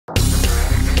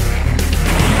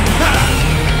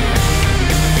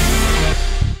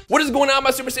is going on,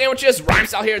 my super sandwiches?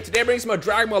 Rhymestyle here. Today I'm bringing some more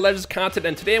Dragon Ball Legends content,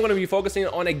 and today I'm going to be focusing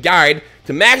on a guide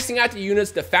to maxing out the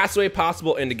units the fastest way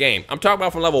possible in the game. I'm talking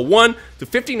about from level 1 to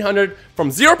 1500, from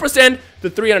 0% to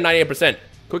 398%.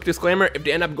 Quick disclaimer, if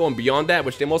they end up going beyond that,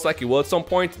 which they most likely will at some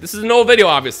point, this is an old video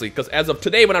obviously, because as of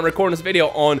today when I'm recording this video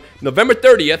on November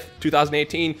 30th,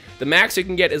 2018, the max you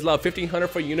can get is level 1500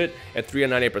 for a unit at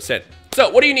 398%. So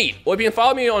what do you need? Well, if you can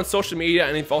follow me on social media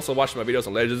and if you've also watched my videos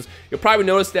on Legends, you'll probably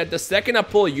notice that the second I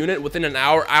pull a unit within an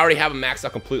hour, I already have it maxed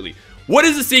out completely. What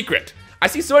is the secret? I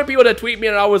see so many people that tweet me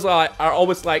and are always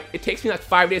like, it takes me like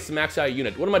 5 days to max out a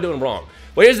unit. What am I doing wrong?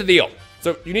 Well, here's the deal.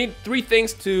 So you need 3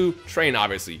 things to train,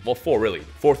 obviously. Well, 4 really.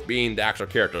 4th being the actual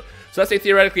character. So let's say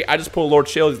theoretically, I just pull Lord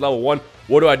Chill, he's level 1.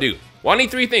 What do I do? Well, I need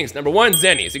 3 things. Number 1,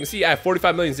 Zenny. As you can see, I have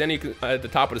 45 million Zenny at the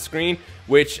top of the screen,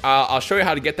 which I'll show you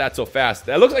how to get that so fast.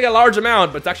 That looks like a large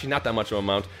amount, but it's actually not that much of an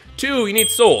amount. 2, you need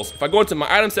souls. If I go into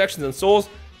my item sections and souls,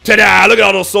 ta-da! Look at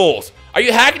all those souls. Are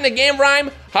you hacking the game, Rhyme?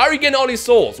 How are you getting all these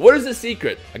souls? What is the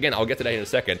secret? Again, I'll get to that in a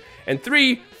second. And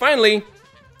 3, finally,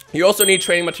 you also need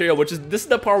training material, this is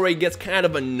the part where it gets kind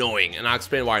of annoying, and I'll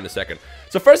explain why in a second.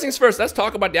 So first things first, let's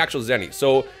talk about the actual Zenny.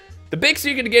 So the big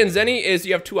secret to getting Zenny is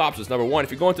you have 2 options. Number 1,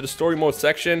 if you go into the story mode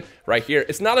section right here,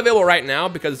 it's not available right now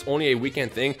because it's only a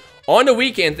weekend thing. On the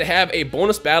weekends, they have a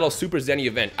bonus battle Super Zenny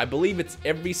event. I believe it's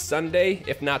every Sunday,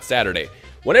 if not Saturday.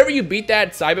 Whenever you beat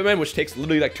that Cyberman, which takes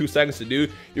literally like 2 seconds to do,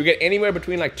 you get anywhere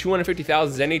between like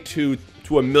 250,000 Zenny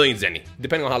to a million Zenny,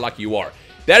 depending on how lucky you are.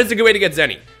 That is a good way to get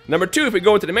Zenny. Number 2, if we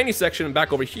go into the menu section and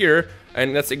back over here,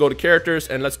 and let's say go to characters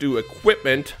and let's do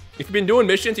equipment. If you've been doing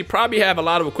missions, you probably have a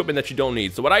lot of equipment that you don't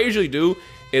need. So what I usually do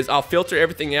is I'll filter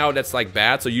everything out that's like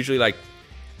bad. So usually like,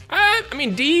 I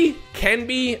mean D can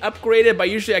be upgraded, but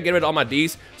usually I get rid of all my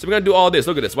Ds. So we're gonna do all this.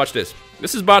 Look at this, watch this.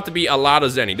 This is about to be a lot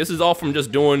of Zenny. This is all from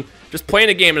just playing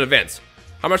the game in events.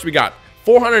 How much we got?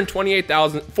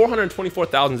 424,000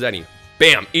 Zenny.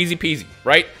 Bam, easy peasy,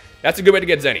 right? That's a good way to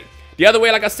get Zenny. The other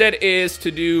way, like I said, is to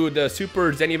do the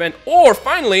Super Zenny event, or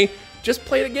finally, just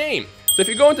play the game. So if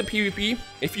you go into PvP,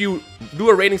 if you do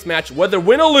a ratings match, whether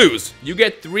win or lose, you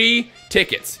get 3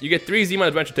 tickets. You get 3 Z-Man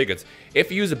Adventure tickets.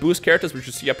 If you use the boost characters, which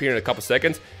you'll see up here in a couple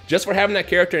seconds, just for having that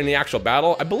character in the actual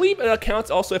battle, I believe it counts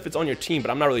also if it's on your team,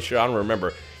 but I'm not really sure, I don't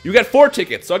remember. You get 4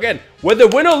 tickets. So again, whether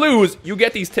win or lose, you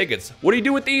get these tickets. What do you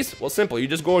do with these? Well, simple. You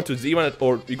just go into Z-Man,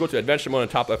 or you go to Adventure mode in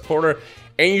the top left corner,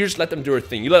 and you just let them do their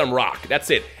thing. You let them rock. That's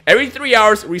it. Every 3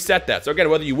 hours, reset that. So again,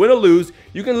 whether you win or lose,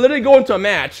 you can literally go into a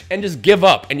match and just give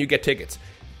up, and you get tickets.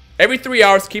 Every 3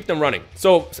 hours, keep them running.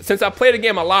 So since I play the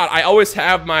game a lot, I always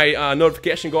have my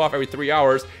notification go off every 3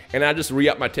 hours, and I just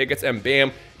re-up my tickets, and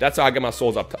bam, that's how I get my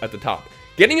souls up at the top.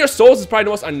 Getting your souls is probably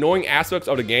the most annoying aspects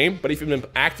of the game, but if you've been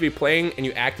actively playing and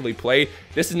you actively play,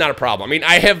 this is not a problem. I mean,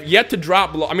 I have yet to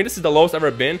drop below, I mean, this is the lowest I've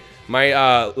ever been.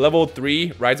 My level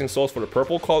 3 Rising Souls for the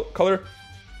purple color.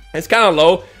 It's kind of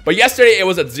low, but yesterday it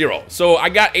was at 0. So I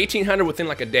got 1,800 within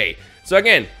like a day. So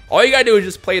again, all you gotta do is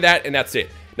just play that and that's it.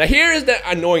 Now here is the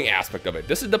annoying aspect of it.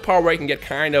 This is the part where it can get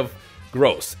kind of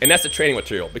gross, and that's the training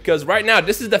material. Because right now,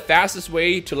 this is the fastest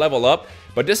way to level up,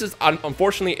 but this is,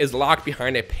 unfortunately, is locked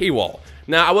behind a paywall.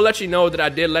 Now, I will let you know that I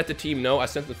did let the team know. I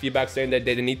sent them feedback saying that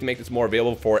they need to make this more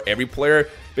available for every player,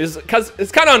 because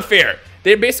it's kind of unfair.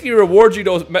 They basically reward you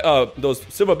those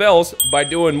silver bells by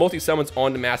doing multi-summons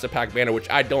on the Master Pack banner, which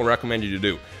I don't recommend you to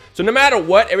do. So no matter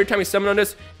what, every time you summon on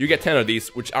this, you get 10 of these,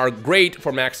 which are great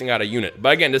for maxing out a unit.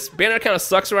 But again, this banner kind of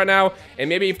sucks right now, and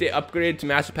maybe if they upgrade to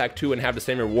Master Pack 2 and have the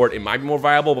same reward, it might be more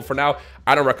viable, but for now,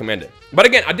 I don't recommend it. But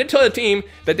again, I did tell the team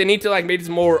that they need to like make this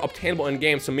more obtainable in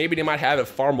game, so maybe they might have it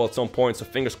farmable at some point, so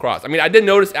fingers crossed. I mean, I did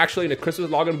notice actually in the Christmas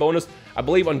login bonus, I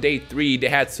believe on day 3, they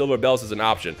had silver bells as an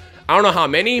option. I don't know how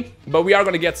many, but we are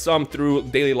going to get some through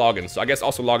daily login, so I guess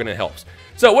also logging in helps.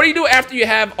 So what do you do after you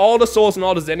have all the souls and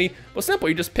all the Zenny? Well, simple.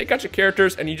 You just pick out your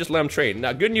characters and you just let them trade.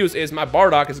 Now, good news is my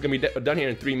Bardock is going to be done here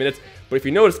in 3 minutes, but if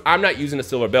you notice, I'm not using the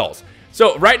silver bells.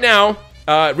 So right now,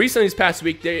 recently this past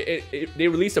week, they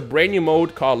released a brand new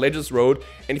mode called Legends Road,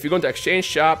 and if you go into Exchange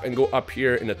Shop and go up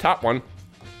here in the top one,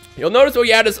 you'll notice what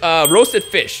you have is roasted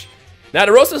fish. Now,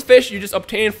 the roasted fish you just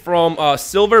obtain from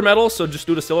silver medals, so just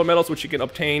do the silver medals, which you can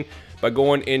obtain by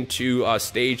going into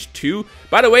stage 2.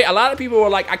 By the way, a lot of people were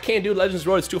like, I can't do Legends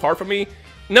Road, it's too hard for me.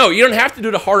 No, you don't have to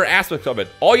do the harder aspects of it.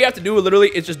 All you have to do literally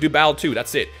is just do Battle 2,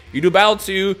 that's it. You do Battle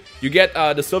 2, you get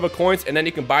the silver coins, and then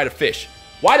you can buy the fish.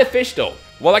 Why the fish though?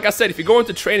 Well, like I said, if you go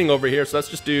into training over here, so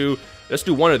let's do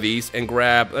one of these and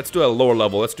grab, let's do a lower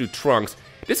level, let's do Trunks.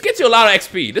 This gets you a lot of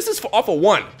XP. This is off of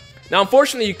 1. Now,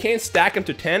 unfortunately, you can't stack them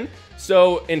to 10.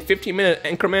 So in 15-minute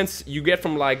increments, you get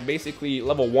from like basically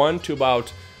level 1 to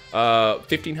about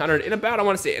 1500 in about, I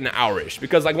want to say, an hour-ish.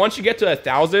 Because like once you get to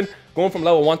 1000, going from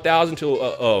level 1000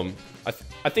 to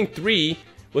I think 3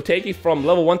 will take you from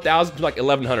level 1000 to like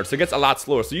 1100. So it gets a lot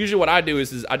slower. So usually what I do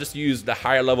is I just use the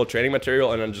higher level training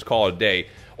material and then just call it a day.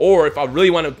 Or if I really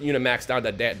want to, you know, max down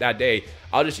that day,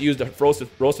 I'll just use the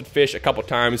roasted fish a couple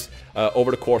times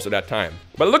over the course of that time.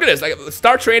 But look at this, like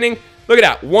start training. Look at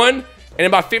that, 1, and in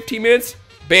about 15 minutes,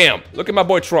 bam. Look at my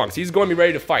boy Trunks. He's going to be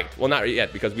ready to fight. Well, not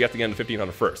yet because we have to get into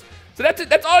 1500 first. So that's it.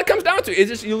 That's all it comes down to. Is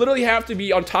just you literally have to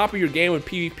be on top of your game with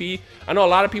PvP. I know a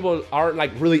lot of people aren't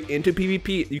like really into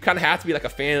PvP. You kind of have to be like a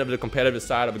fan of the competitive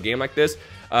side of a game like this.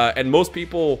 And most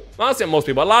people, well, I don't say most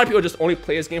people, a lot of people just only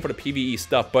play this game for the PvE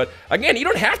stuff. But again, you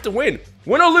don't have to win.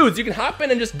 Win or lose, you can hop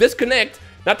in and just disconnect.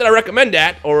 Not that I recommend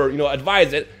that or, you know,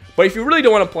 advise it. But if you really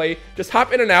don't want to play, just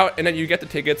hop in and out, and then you get the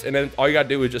tickets, and then all you gotta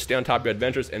do is just stay on top of your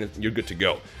adventures, and you're good to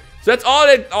go. So that's all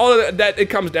that it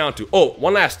comes down to. Oh,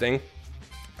 one last thing.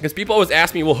 Because people always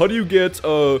ask me, well, how do you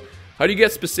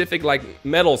get specific like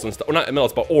medals and stuff? Or not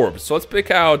medals, but orbs. So let's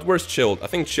pick out, where's Chilled? I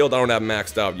think Chilled I don't have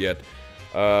maxed out yet.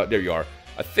 There you are.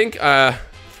 I think,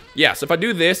 yeah, so if I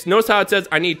do this, notice how it says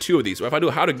I need 2 of these. So if I do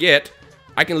how to get,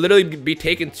 I can literally be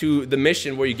taken to the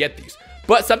mission where you get these.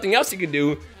 But something else you can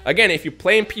do, again, if you're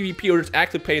playing PvP or just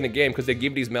actually playing the game, because they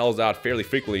give these medals out fairly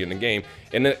frequently in the game,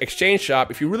 in the exchange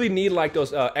shop, if you really need like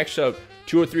those extra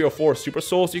 2 or 3 or 4 super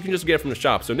souls, you can just get it from the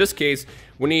shop. So in this case,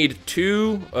 we need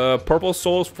 2 purple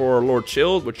souls for Lord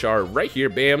Chilled, which are right here,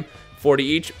 bam, 40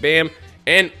 each, bam,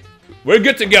 and we're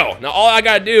good to go. Now all I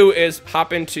gotta do is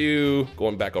hop into,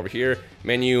 going back over here,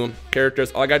 menu,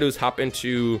 characters, all I gotta do is hop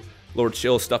into Lord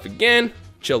Chilled stuff again.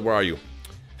 Chilled, where are you?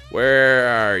 Where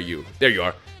are you? There you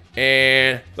are.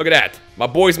 And look at that. My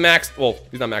boy's maxed. Well,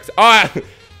 he's not maxed. Oh,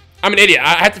 I'm an idiot.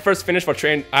 I have to first finish for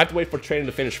train. I have to wait for training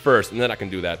to finish first, and then I can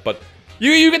do that. But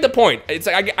you get the point. It's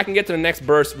like I can get to the next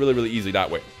burst really easy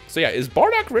that way. So yeah, is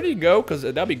Bardock ready to go? Because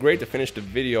that'd be great to finish the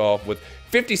video off with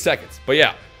 50 seconds. But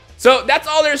yeah. So that's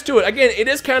all there is to it. Again, it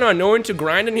is kind of annoying to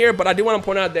grind in here, but I do want to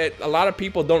point out that a lot of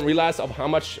people don't realize of how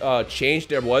much change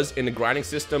there was in the grinding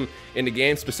system in the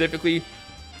game specifically.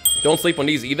 Don't sleep on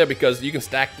these either, because you can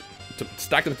stack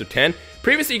them to 10.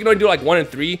 Previously, you can only do like 1 and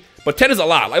 3, but 10 is a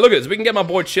lot. Like, look at this. We can get my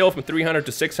boy Chill from 300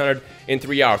 to 600 in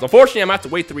 3 hours. Unfortunately, I'm going to have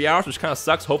to wait 3 hours, which kind of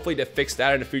sucks. Hopefully, they fix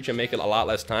that in the future and make it a lot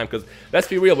less time, because let's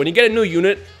be real. When you get a new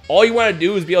unit, all you want to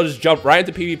do is be able to just jump right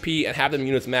into PvP and have them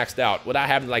units maxed out without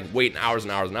having to, like, wait hours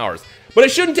and hours and hours. But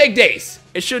it shouldn't take days.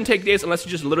 It shouldn't take days unless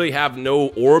you just literally have no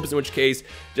orbs, in which case,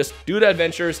 just do the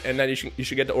adventures, and then you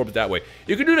should get the orbs that way.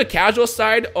 You can do the casual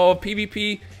side of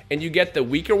PvP, and you get the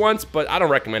weaker ones, but I don't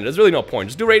recommend it. There's really no point.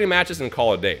 Just do rating matches and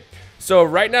call it a day. So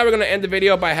right now, we're going to end the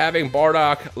video by having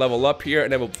Bardock level up here,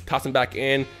 and then we'll toss him back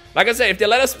in. Like I said, if they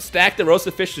let us stack the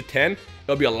roasted fish to 10,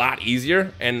 it'll be a lot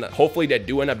easier, and hopefully they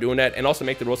do end up doing that, and also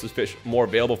make the roasted fish more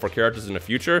available for characters in the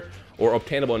future, or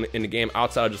obtainable in the game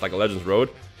outside of just like a Legends Road.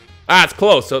 Ah, it's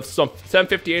close. So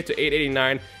 758 to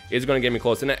 889 is going to get me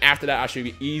close. And then after that, I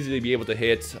should easily be able to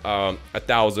hit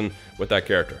 1,000 with that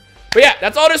character. But yeah,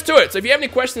 that's all there is to it. So if you have any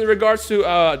questions in regards to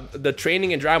the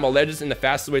training and Dragon Ball Legends and the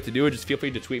fastest way to do it, just feel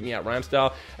free to tweet me at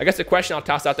Rhymestyle. I guess the question I'll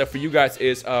toss out there for you guys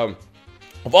is, of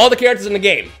all the characters in the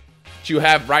game that you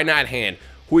have right now at hand,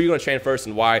 who are you going to train first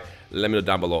and why? Let me know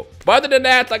down below. But other than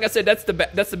that, like I said, that's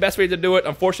the best way to do it.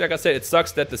 Unfortunately, like I said, it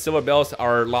sucks that the silver bells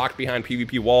are locked behind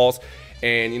PvP walls.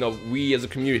 And, you know, we as a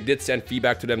community did send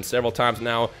feedback to them several times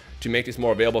now to make this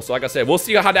more available. So like I said, we'll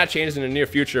see how that changes in the near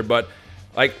future. But,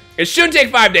 like, it shouldn't take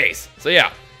 5 days. So,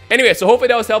 yeah. Anyway, so hopefully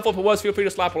that was helpful. If it was, feel free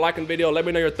to slap a like on the video. Let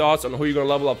me know your thoughts on who you're going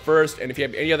to level up first. And if you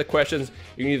have any other questions,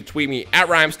 you can either tweet me at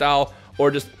Rhymestyle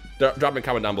or just drop me a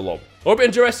comment down below. Hope you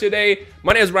enjoy the rest of your day.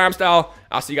 My name is Rhymestyle.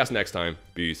 I'll see you guys next time.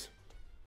 Peace.